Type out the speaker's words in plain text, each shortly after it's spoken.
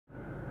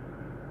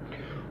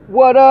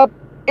What up?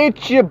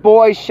 It's your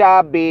boy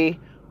Shy B.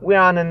 We're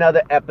on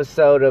another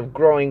episode of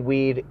Growing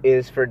Weed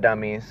is for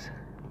Dummies.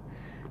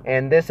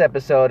 And this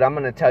episode, I'm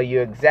going to tell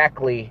you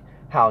exactly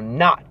how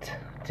not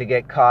to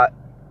get caught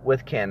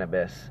with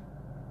cannabis.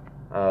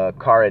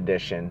 Car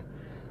edition.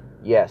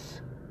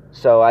 Yes.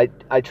 So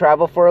I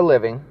travel for a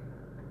living.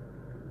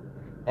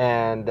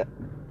 And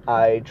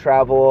I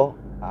travel...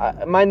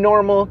 my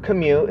normal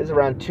commute is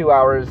around 2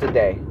 hours a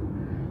day.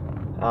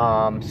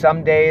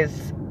 Some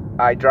days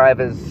I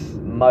drive as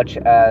much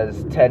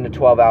as 10 to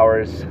 12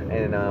 hours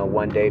in a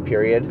one-day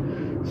period.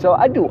 So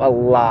I do a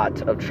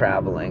lot of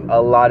traveling,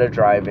 a lot of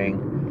driving.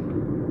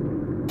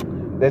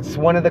 That's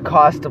one of the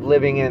costs of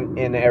living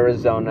in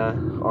Arizona,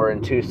 or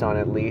in Tucson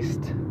at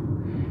least,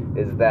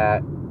 is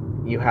that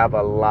you have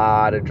a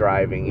lot of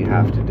driving you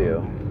have to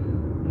do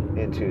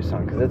in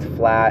Tucson, because it's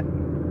flat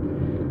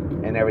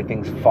and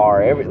everything's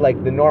far.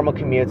 Like the normal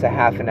commute's a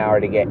half an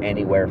hour to get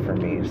anywhere for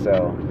me.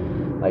 So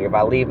like if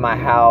I leave my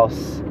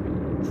house,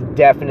 it's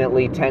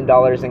definitely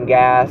 $10 in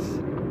gas,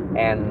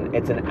 and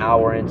it's an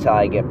hour until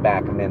I get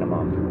back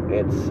minimum.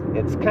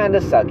 It's kind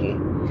of sucky,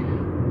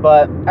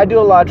 but I do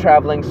a lot of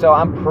traveling, so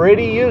I'm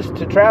pretty used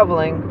to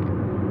traveling,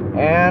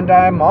 and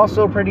I'm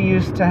also pretty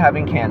used to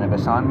having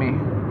cannabis on me.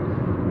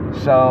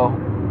 So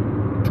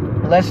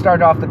let's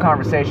start off the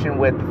conversation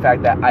with the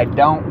fact that I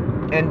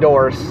don't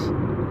endorse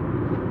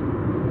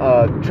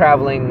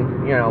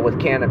traveling, with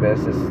cannabis.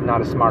 Is not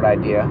a smart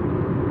idea.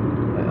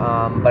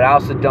 But I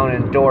also don't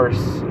endorse,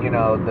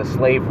 the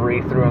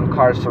slavery through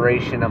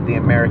incarceration of the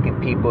American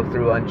people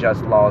through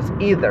unjust laws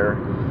either.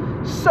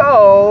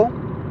 So,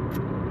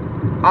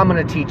 I'm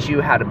going to teach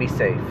you how to be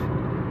safe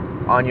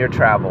on your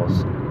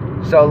travels.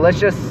 So, let's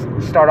just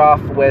start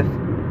off with,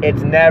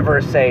 it's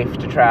never safe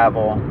to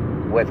travel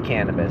with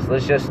cannabis.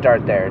 Let's just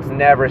start there. It's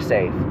never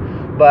safe.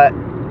 But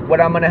what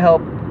I'm going to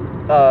help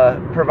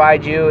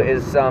provide you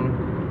is some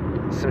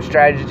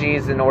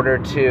strategies in order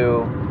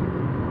to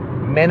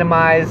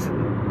minimize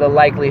the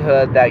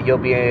likelihood that you'll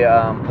be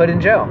put in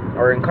jail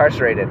or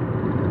incarcerated.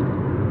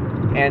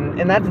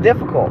 And that's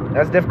difficult.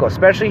 That's difficult,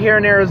 especially here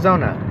in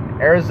Arizona.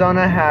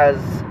 Arizona has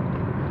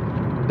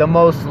the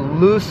most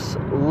loosely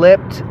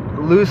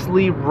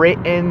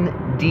written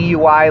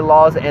DUI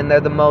laws, and they're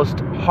the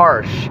most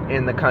harsh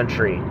in the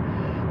country.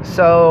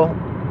 So,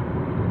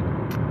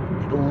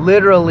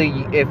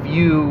 literally,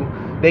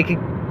 they could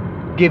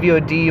give you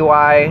a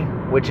DUI,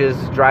 which is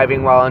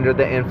driving while under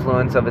the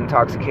influence of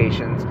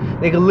intoxications.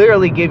 They could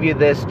literally give you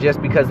this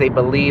just because they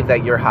believe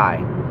that you're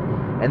high.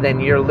 And then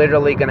you're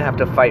literally going to have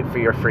to fight for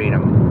your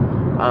freedom.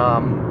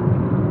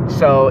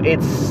 So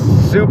it's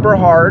super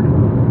hard,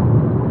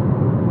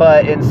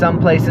 but in some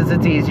places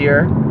it's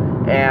easier.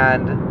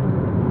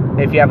 And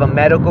if you have a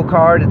medical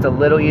card, it's a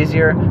little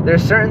easier.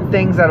 There's certain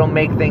things that'll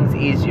make things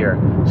easier.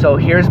 So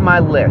here's my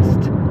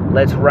list.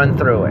 Let's run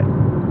through it.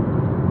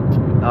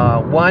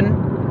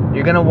 One,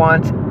 you're going to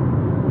want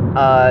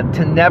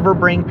to never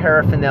bring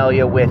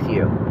paraphernalia with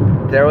you.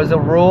 If there was a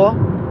rule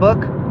book,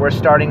 we're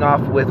starting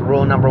off with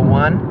rule number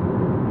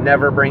 1,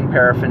 never bring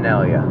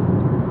paraphernalia.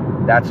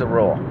 That's a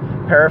rule.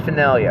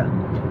 Paraphernalia,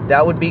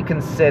 that would be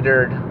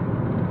considered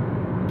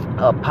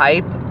a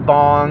pipe,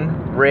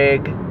 bong,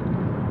 rig,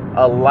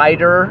 a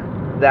lighter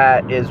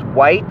that is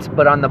white,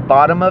 but on the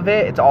bottom of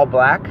it, it's all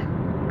black,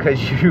 because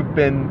you've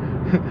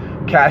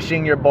been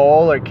cashing your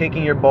bowl or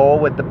kicking your bowl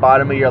with the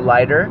bottom of your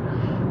lighter.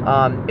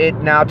 It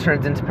now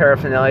turns into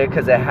paraphernalia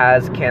because it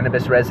has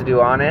cannabis residue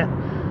on it.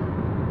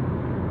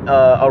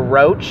 A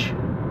roach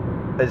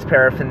is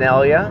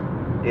paraphernalia.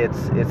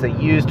 It's a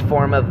used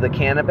form of the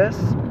cannabis.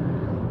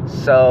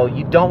 So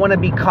you don't want to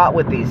be caught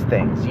with these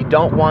things. You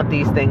don't want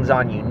these things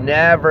on you.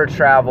 Never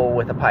travel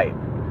with a pipe.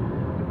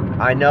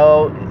 I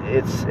know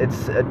it's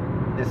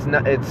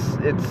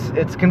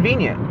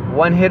convenient.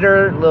 One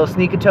hitter, little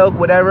sneak a toke,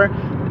 whatever.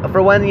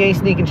 For one, you ain't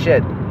sneaking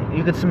shit.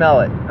 You could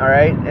smell it, all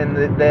right? And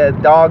the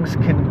dogs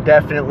can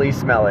definitely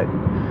smell it,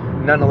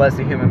 nonetheless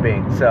a human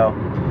being. So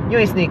you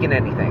ain't sneaking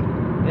anything,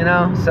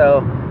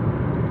 So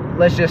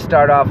let's just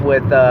start off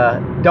with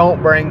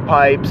don't bring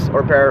pipes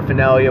or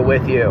paraphernalia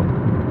with you.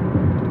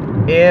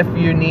 If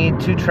you need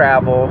to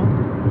travel,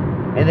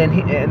 and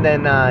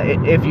then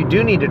if you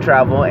do need to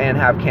travel and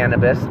have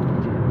cannabis,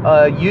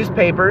 use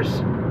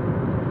papers.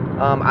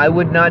 I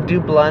would not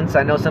do blunts.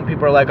 I know some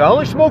people are like, I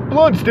only smoke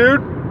blunts,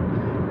 dude.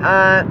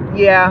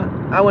 Yeah.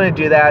 I wouldn't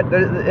do that.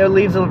 It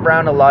leaves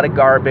around a lot of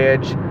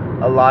garbage,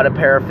 a lot of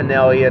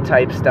paraphernalia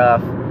type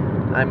stuff.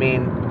 I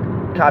mean,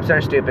 cops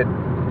aren't stupid.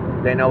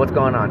 They know what's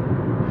going on.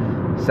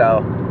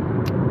 So,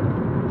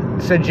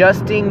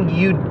 suggesting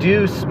you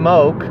do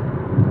smoke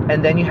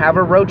and then you have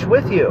a roach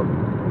with you.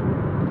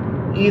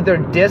 Either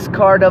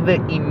discard of it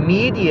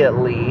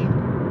immediately,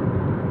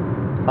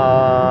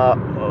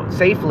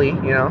 safely,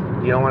 you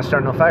don't want to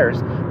start no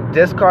fires.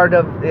 Discard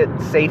of it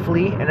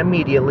safely and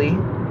immediately,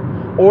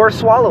 or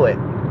swallow it.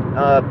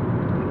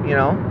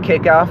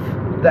 Kick off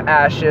the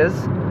ashes,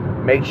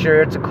 make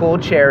sure it's a cool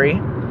cherry,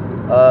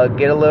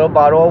 get a little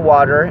bottle of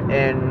water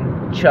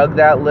and chug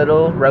that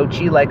little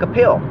roachy like a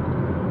pill.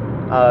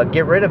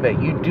 Get rid of it.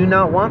 You do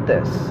not want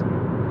this.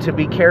 to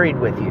be carried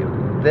with you.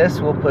 This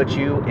will put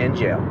you in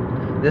jail.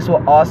 This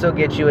will also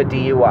get you a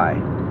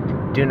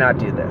DUI. Do not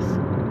do this.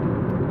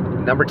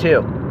 Number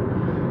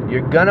 2,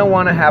 you're gonna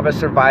want to have a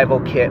survival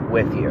kit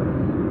with you.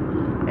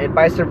 And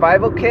by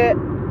survival kit,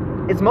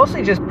 it's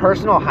mostly just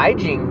personal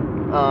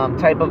hygiene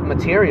type of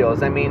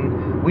materials. I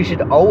mean, we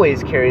should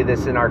always carry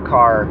this in our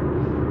car.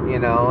 You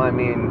know, I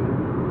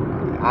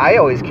mean, I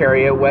always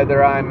carry it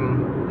whether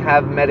I'm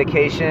have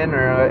medication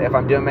or if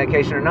I'm doing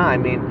medication or not. I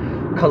mean,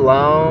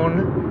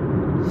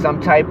 cologne,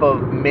 some type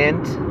of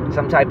mint,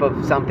 some type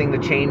of something to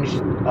change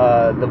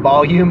the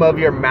volume of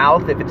your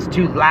mouth. If it's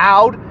too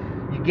loud,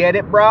 you get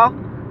it, bro?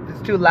 If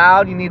it's too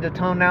loud, you need to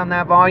tone down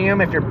that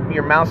volume. If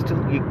your mouth's too...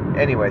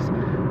 anyways.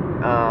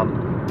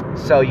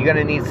 So you're going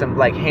to need some,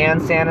 like,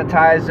 hand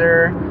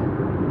sanitizer.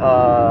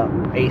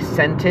 A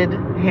scented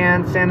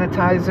hand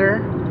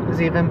sanitizer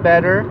is even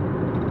better.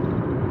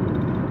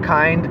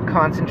 Kind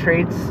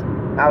concentrates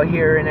out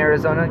here in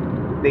Arizona.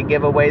 They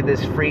give away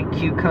this free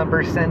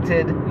cucumber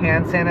scented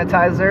hand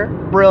sanitizer.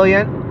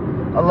 Brilliant.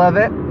 I love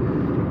it.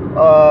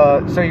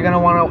 So you're going to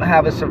want to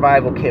have a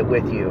survival kit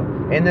with you.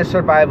 In this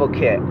survival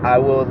kit, I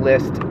will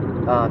list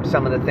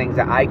some of the things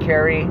that I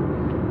carry.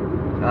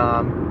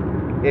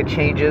 It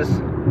changes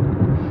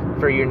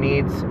for your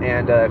needs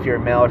and if you're a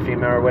male or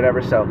female or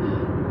whatever. So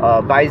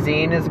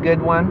Visine is a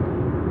good one.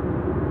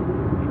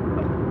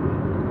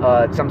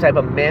 Some type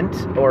of mint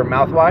or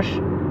mouthwash.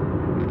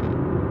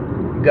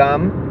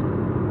 Gum.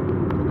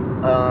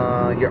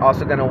 You're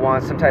also going to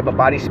want some type of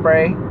body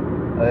spray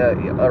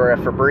or a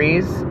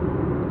Febreze.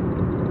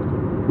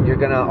 You're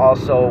going to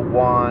also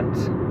want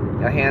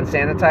a hand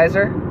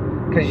sanitizer,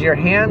 because your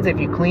hands, if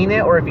you clean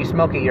it or if you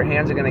smoke it, your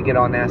hands are going to get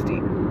all nasty.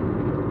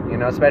 You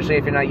know, especially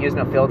if you're not using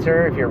a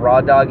filter. If you're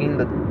raw dogging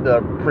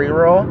the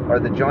pre-roll or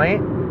the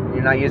joint,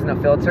 you're not using a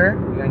filter,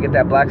 you're going to get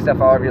that black stuff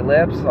all over your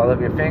lips, all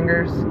over your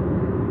fingers.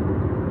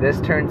 This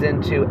turns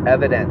into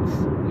evidence.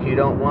 You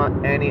don't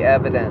want any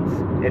evidence.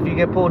 If you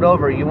get pulled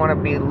over, you want to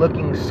be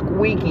looking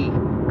squeaky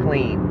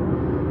clean,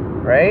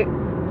 right?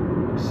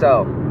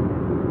 So,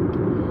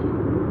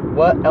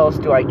 what else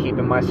do I keep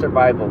in my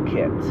survival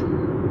kit?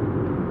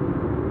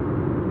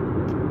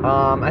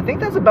 I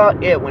think that's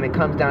about it when it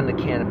comes down to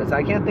cannabis.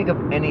 I can't think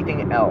of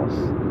anything else.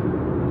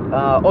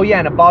 Oh yeah,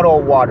 and a bottle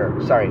of water.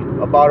 Sorry,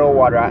 a bottle of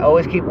water. I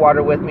always keep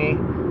water with me.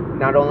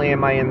 Not only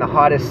am I in the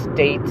hottest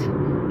state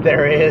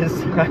there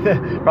is,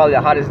 probably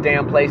the hottest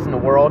damn place in the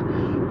world,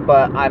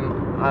 but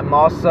I'm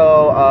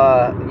also,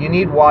 you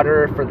need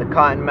water for the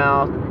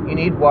cottonmouth. You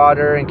need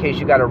water in case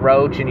you got a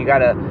roach and you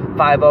got a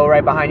 5-0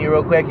 right behind you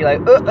real quick. You're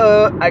like,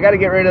 I got to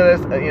get rid of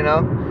this, you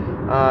know.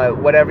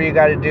 Whatever you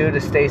got to do to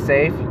stay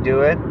safe,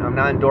 do it. I'm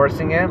not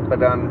endorsing it,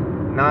 but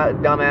I'm not a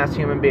dumbass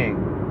human being.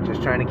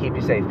 Just trying to keep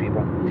you safe,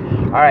 people.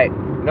 All right,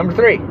 number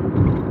 3.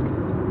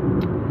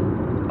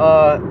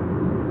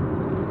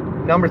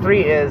 Number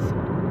 3 is,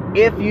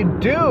 if you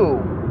do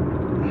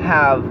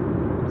have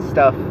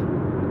stuff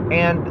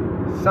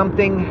and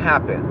something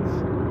happens,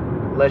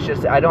 let's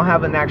just say, I don't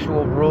have an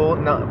actual rule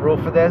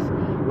for this.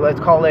 Let's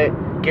call it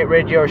get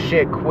rid of your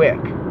shit quick.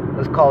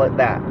 Let's call it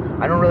that.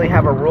 I don't really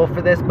have a rule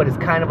for this, but it's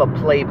kind of a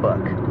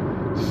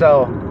playbook.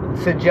 So,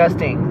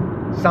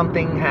 suggesting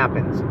something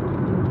happens.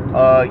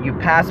 You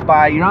pass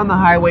by, you're on the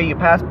highway, you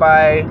pass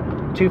by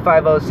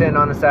 250 sitting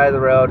on the side of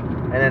the road,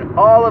 and then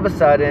all of a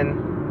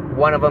sudden,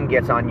 one of them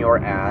gets on your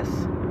ass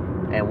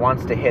and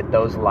wants to hit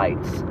those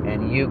lights,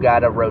 and you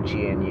got a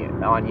roachie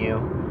on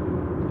you.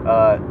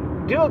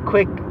 Do a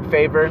quick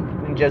favor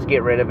and just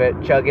get rid of it.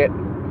 Chug it.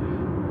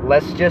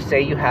 Let's just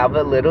say you have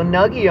a little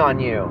nuggie on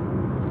you,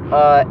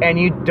 and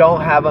you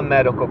don't have a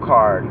medical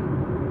card.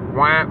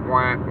 Wah,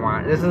 wah,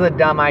 wah. This is a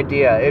dumb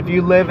idea. If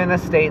you live in a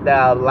state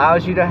that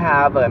allows you to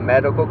have a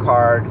medical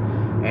card,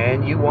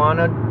 and you want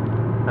to,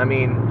 I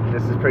mean,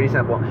 this is pretty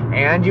simple,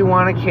 and you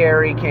want to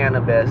carry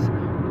cannabis,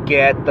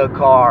 get the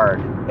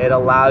card. It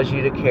allows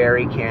you to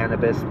carry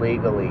cannabis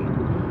legally.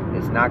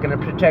 It's not going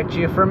to protect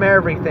you from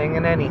everything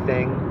and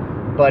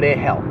anything, but it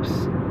helps.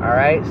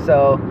 Alright,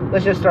 so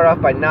let's just start off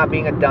by not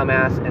being a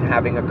dumbass and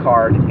having a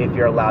card if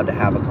you're allowed to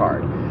have a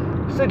card.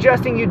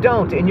 Suggesting you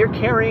don't, and you're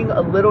carrying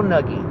a little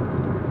nuggie.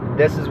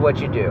 This is what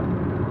you do.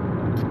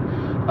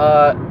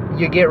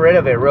 You get rid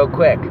of it real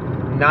quick.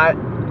 Not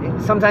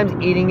sometimes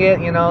eating it,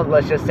 you know,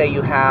 let's just say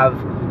you have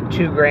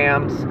 2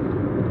 grams.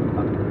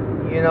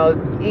 You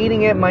know,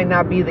 eating it might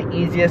not be the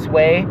easiest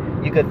way.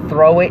 You could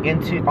throw it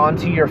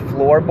onto your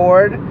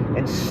floorboard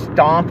and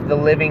stomp the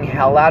living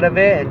hell out of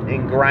it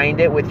and grind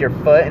it with your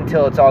foot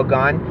until it's all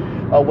gone.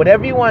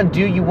 Whatever you want to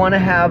do, you want to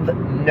have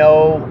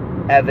no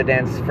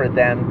evidence for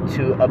them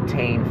to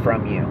obtain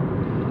from you.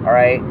 All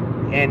right?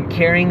 And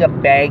carrying a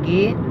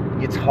baggie,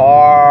 it's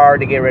hard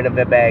to get rid of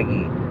a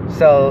baggie.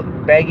 So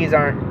baggies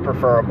aren't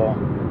preferable,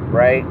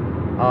 right?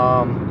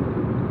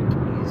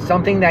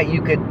 Something that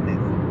you could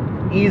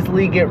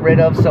easily get rid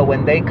of, so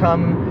when they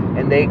come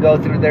and they go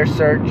through their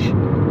search,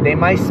 they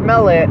might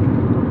smell it,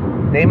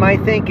 they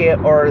might think it,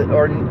 or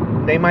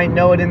they might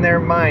know it in their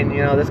mind,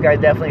 you know, this guy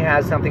definitely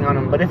has something on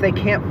him. But if they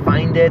can't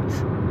find it,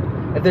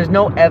 if there's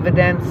no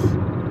evidence,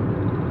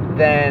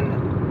 then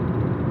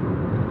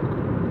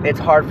it's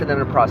hard for them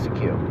to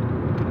prosecute.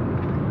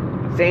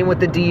 Same with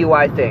the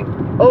DUI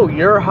thing. Oh,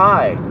 you're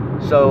high,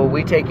 so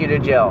we take you to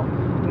jail.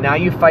 Now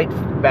you fight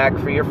back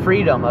for your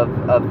freedom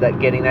of that,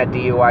 getting that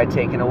DUI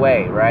taken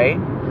away, right?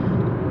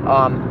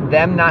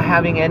 Them not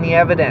having any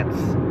evidence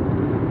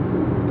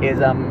is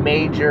a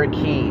major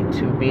key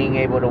to being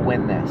able to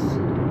win this.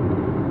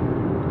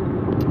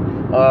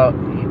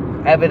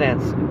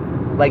 Evidence,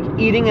 like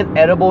eating an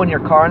edible in your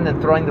car and then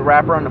throwing the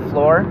wrapper on the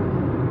floor,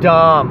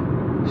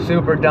 dumb,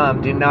 super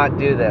dumb. Do not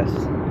do this.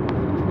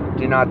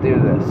 Do not do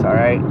this, all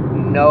right?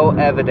 No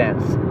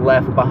evidence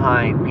left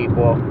behind,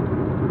 people.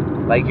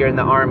 Like you're in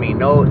the army.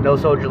 No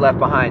soldier left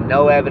behind.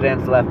 No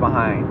evidence left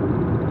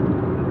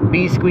behind.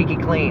 Be squeaky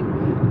clean.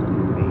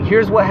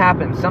 Here's what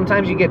happens.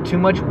 Sometimes you get too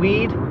much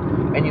weed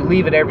and you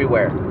leave it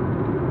everywhere.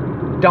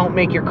 Don't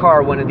make your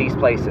car one of these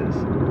places.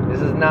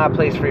 This is not a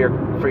place for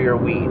your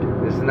weed.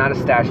 This is not a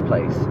stash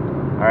place.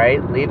 All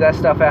right? Leave that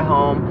stuff at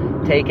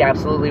home. Take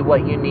absolutely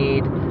what you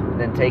need.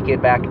 Then take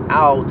it back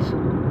out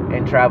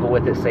and travel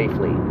with it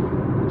safely.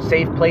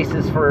 Safe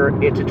places for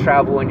it to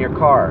travel in your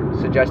car,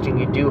 suggesting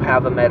you do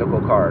have a medical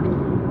card,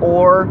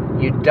 or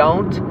you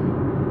don't,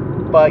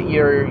 but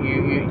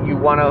you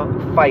want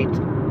to fight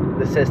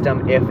the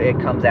system if it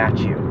comes at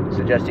you,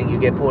 suggesting you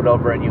get pulled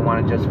over and you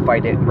want to just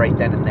fight it right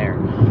then and there.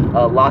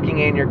 Locking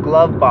in your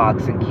glove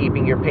box and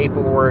keeping your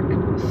paperwork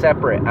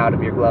separate out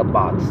of your glove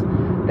box.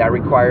 That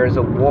requires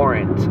a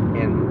warrant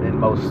in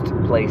most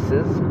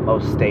places,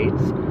 most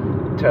states,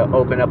 to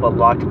open up a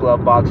locked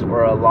glove box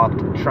or a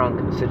locked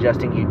trunk,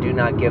 suggesting you do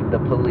not give the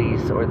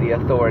police or the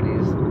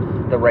authorities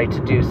the right to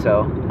do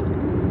so.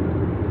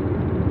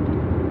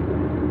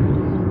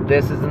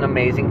 This is an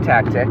amazing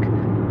tactic.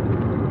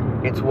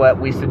 It's what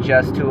we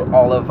suggest to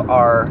all of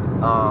our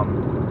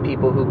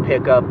people who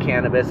pick up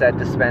cannabis at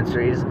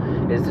dispensaries,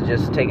 is to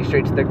just take it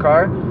straight to their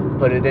car,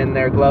 put it in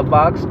their glove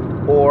box,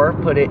 or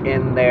put it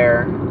in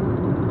their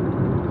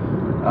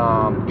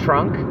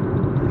trunk,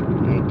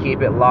 and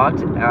keep it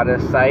locked out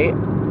of sight,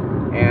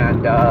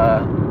 and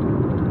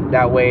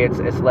that way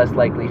it's less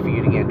likely for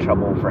you to get in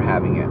trouble for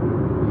having it.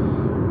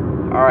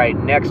 Alright,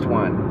 next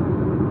one.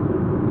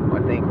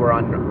 I think we're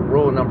on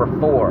rule number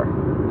 4.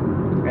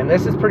 And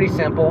this is pretty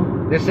simple.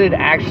 This should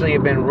actually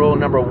have been rule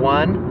number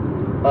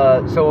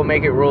 1. So we'll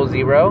make it rule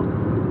 0.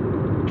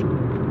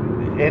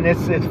 And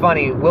it's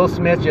funny. Will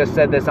Smith just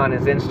said this on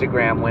his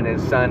Instagram when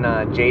his son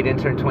Jaden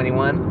turned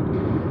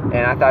 21.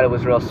 And I thought it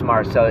was real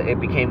smart, so it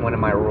became one of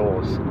my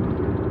rules.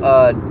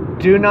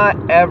 Do not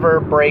ever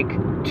break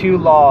 2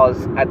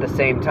 laws at the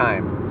same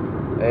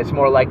time. It's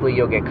more likely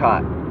you'll get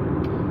caught.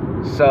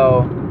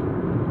 So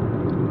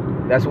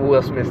that's what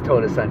Will Smith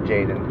told his son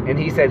Jaden. And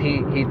he said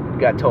he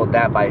got told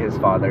that by his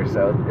father.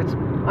 So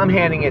I'm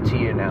handing it to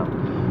you now.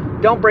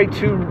 Don't break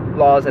 2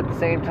 laws at the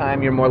same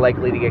time. You're more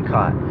likely to get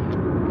caught.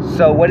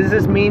 So what does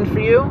this mean for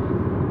you?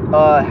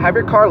 Have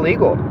your car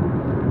legal.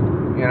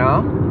 You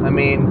know? I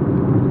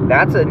mean,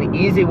 that's an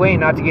easy way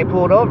not to get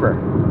pulled over.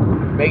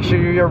 Make sure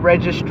your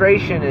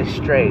registration is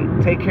straight.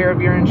 Take care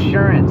of your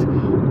insurance.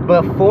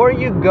 Before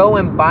you go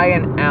and buy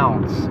an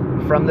ounce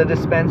from the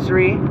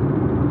dispensary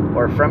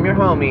or from your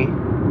homie,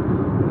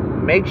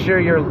 make sure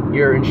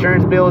your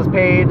insurance bill is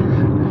paid.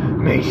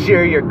 Make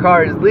sure your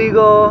car is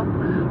legal,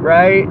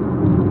 right?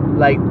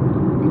 Like,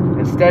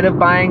 instead of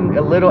buying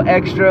a little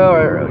extra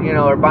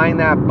or buying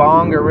that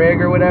bong or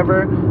rig or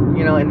whatever,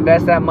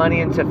 invest that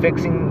money into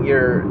fixing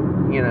your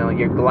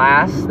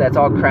glass that's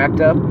all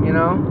cracked up,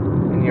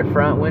 in your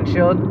front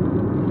windshield.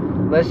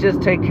 Let's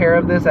just take care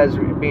of this as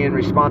being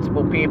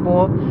responsible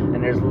people,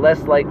 and there's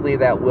less likely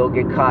that we'll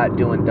get caught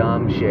doing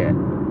dumb shit.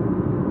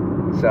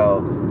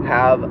 So,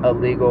 have a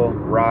legal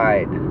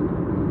ride.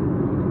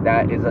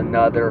 That is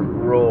another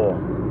rule.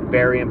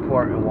 Very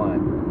important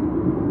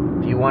one.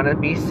 If you want to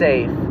be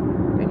safe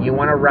and you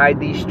want to ride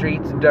these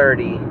streets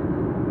dirty,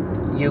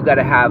 you got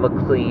to have a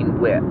clean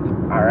whip.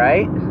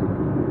 Alright?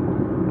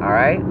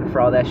 Alright?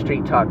 For all that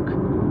street talk,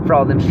 for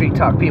all them street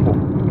talk people.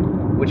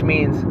 Which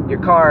means your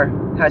car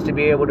has to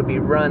be able to be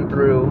run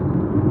through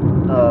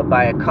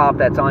by a cop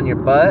that's on your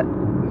butt.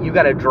 You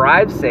got to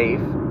drive safe,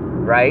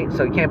 right?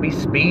 So you can't be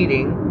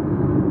speeding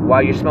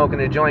while you're smoking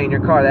a joint in your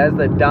car. That is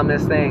the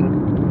dumbest thing.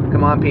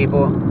 Come on,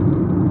 people.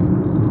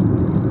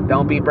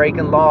 Don't be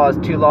breaking 2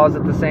 laws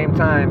at the same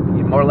time.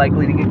 You're more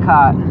likely to get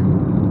caught.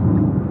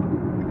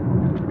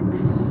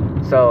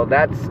 So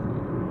that's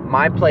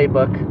my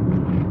playbook.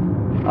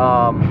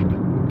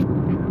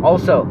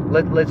 Also,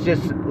 let's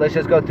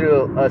just go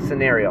through a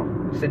scenario.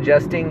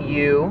 Suggesting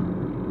you're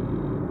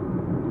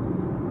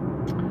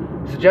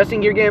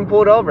getting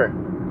pulled over.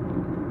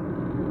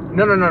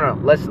 No.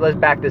 Let's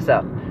back this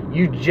up.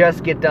 You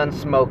just get done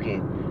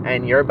smoking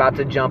and you're about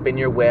to jump in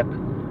your whip,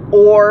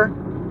 or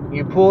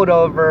you pulled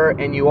over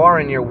and you are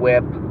in your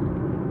whip,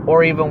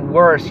 or even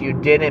worse, you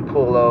didn't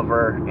pull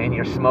over and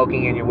you're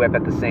smoking in your whip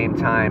at the same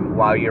time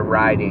while you're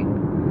riding.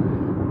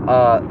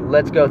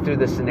 Let's go through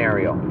the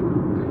scenario.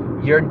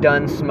 You're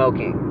done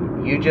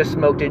smoking. You just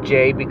smoked a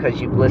J because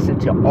you've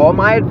listened to all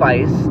my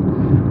advice,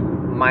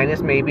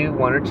 minus maybe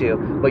 1 or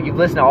 2, but you've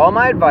listened to all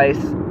my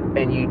advice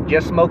and you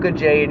just smoke a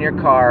J in your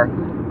car,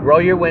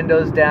 roll your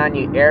windows down,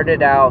 you aired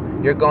it out,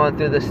 you're going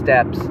through the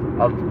steps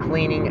of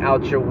cleaning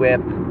out your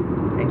whip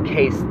in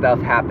case stuff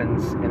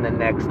happens in the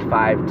next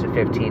 5 to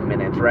 15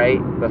 minutes, right?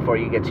 Before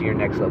you get to your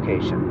next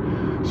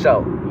location.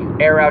 So, you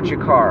air out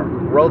your car,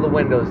 roll the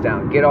windows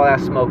down, get all that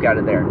smoke out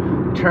of there.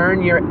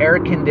 Turn your air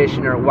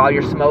conditioner while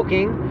you're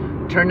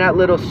smoking, turn that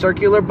little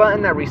circular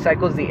button that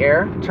recycles the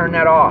air, turn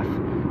that off.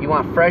 You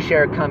want fresh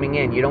air coming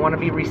in. You don't want to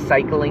be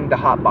recycling the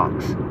hot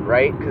box,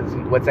 right? Because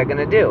what's that going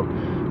to do?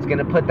 It's going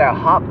to put that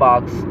hot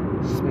box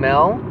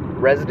smell,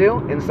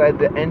 residue, inside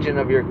the engine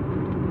of your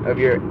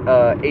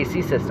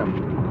AC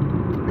system.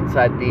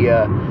 Inside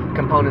the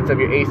components of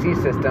your AC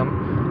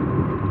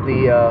system,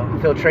 the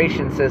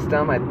filtration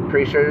system. I'm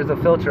pretty sure there's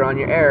a filter on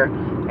your air,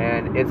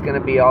 and it's going to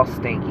be all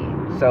stinky.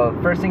 So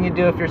first thing you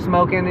do if you're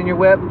smoking in your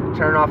whip,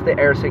 turn off the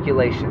air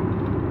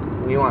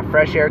circulation. You want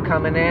fresh air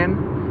coming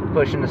in,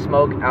 pushing the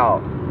smoke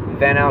out.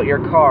 Vent out your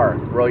car,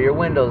 roll your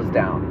windows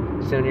down.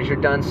 As soon as you're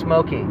done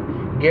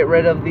smoking, get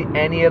rid of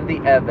any of the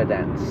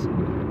evidence.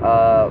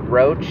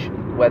 Roach,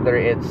 whether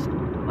it's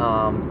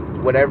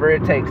whatever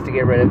it takes to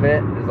get rid of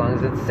it, as long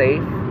as it's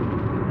safe,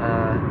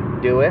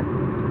 do it.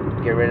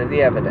 Get rid of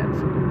the evidence.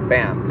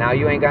 Bam. Now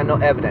you ain't got no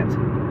evidence.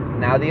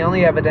 Now the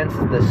only evidence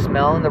is the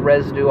smell and the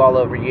residue all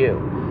over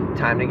you.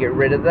 Time to get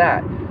rid of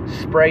that.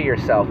 Spray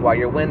yourself while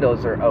your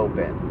windows are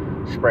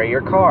open. Spray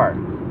your car.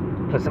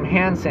 Put some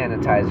hand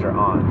sanitizer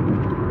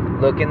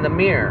on. Look in the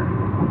mirror.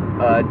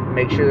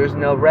 Make sure there's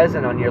no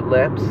resin on your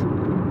lips.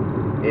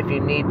 If you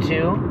need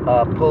to,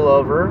 pull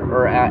over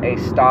or at a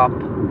stop,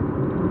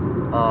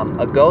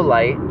 a go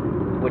light,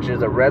 which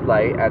is a red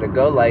light. At a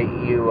go light,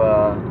 you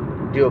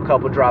do a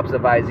couple drops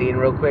of Visine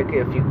real quick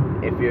if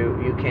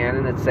you can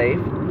and it's safe.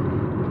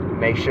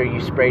 Make sure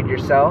you sprayed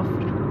yourself.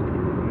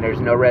 There's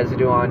no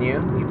residue on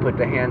you. You put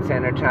the hand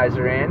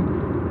sanitizer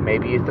in.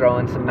 Maybe you throw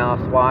in some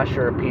mouthwash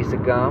or a piece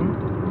of gum.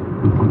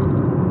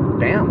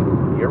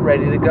 Bam, you're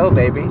ready to go,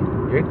 baby.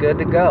 You're good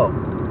to go.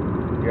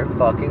 You're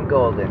fucking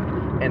golden.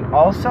 And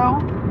also,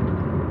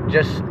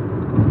 just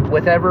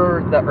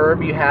whatever the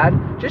herb you had,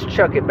 just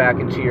chuck it back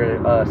into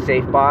your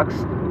safe box,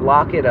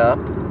 lock it up,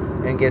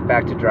 and get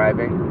back to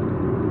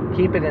driving.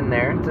 Keep it in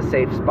there. It's a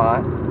safe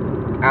spot.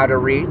 Out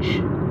of reach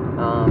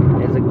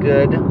is a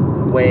good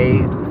way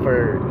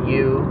for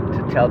you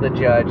to tell the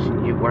judge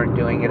you weren't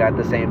doing it at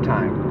the same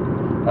time.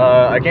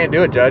 I can't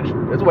do it, Judge.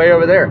 It's way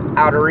over there.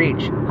 Out of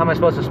reach. How am I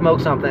supposed to smoke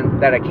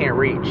something that I can't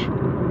reach?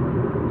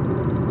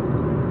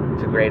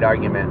 It's a great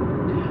argument.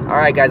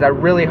 Alright, guys, I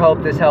really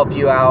hope this helped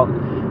you out.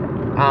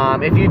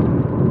 If you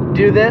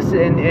do this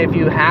and if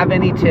you have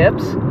any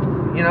tips,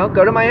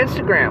 go to my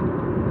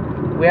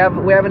Instagram. We have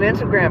an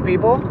Instagram,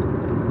 people.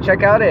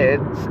 Check out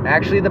it. It's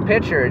actually the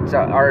picture. It's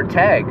our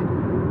tag.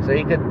 So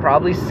you could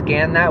probably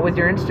scan that with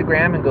your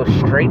Instagram and go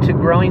straight to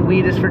Growing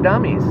Weed is for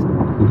Dummies.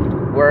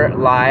 We're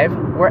live,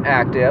 we're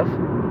active,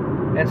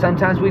 and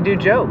sometimes we do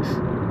jokes.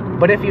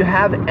 But if you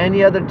have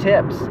any other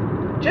tips,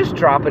 just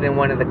drop it in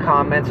one of the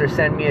comments or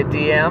send me a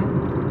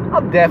DM.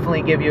 I'll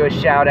definitely give you a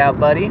shout out,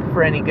 buddy,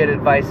 for any good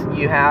advice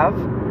you have.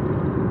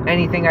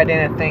 Anything I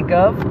didn't think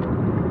of.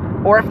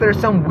 Or if there's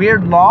some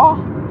weird law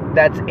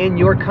that's in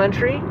your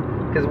country,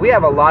 because we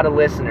have a lot of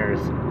listeners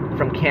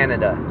from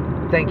Canada.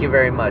 Thank you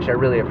very much. I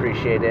really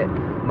appreciate it.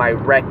 My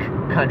rec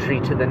country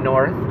to the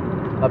north.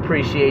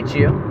 Appreciate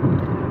you.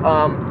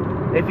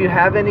 If you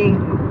have any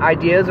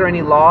ideas or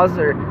any laws,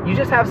 or you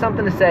just have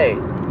something to say,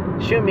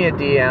 shoot me a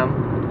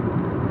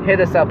DM. Hit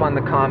us up on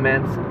the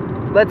comments.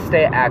 Let's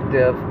stay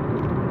active.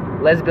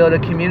 Let's build a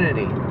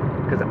community.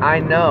 Because I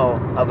know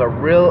of a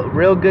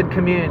real good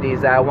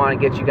communities that I want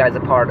to get you guys a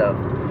part of.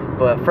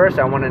 But first,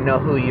 I want to know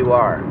who you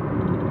are.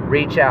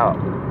 Reach out.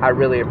 I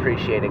really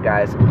appreciate it,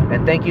 guys.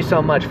 And thank you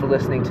so much for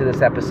listening to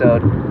this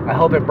episode. I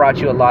hope it brought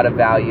you a lot of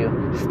value.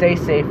 Stay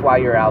safe while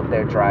you're out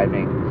there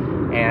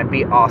driving. And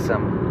be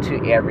awesome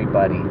to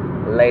everybody.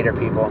 Later,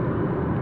 people.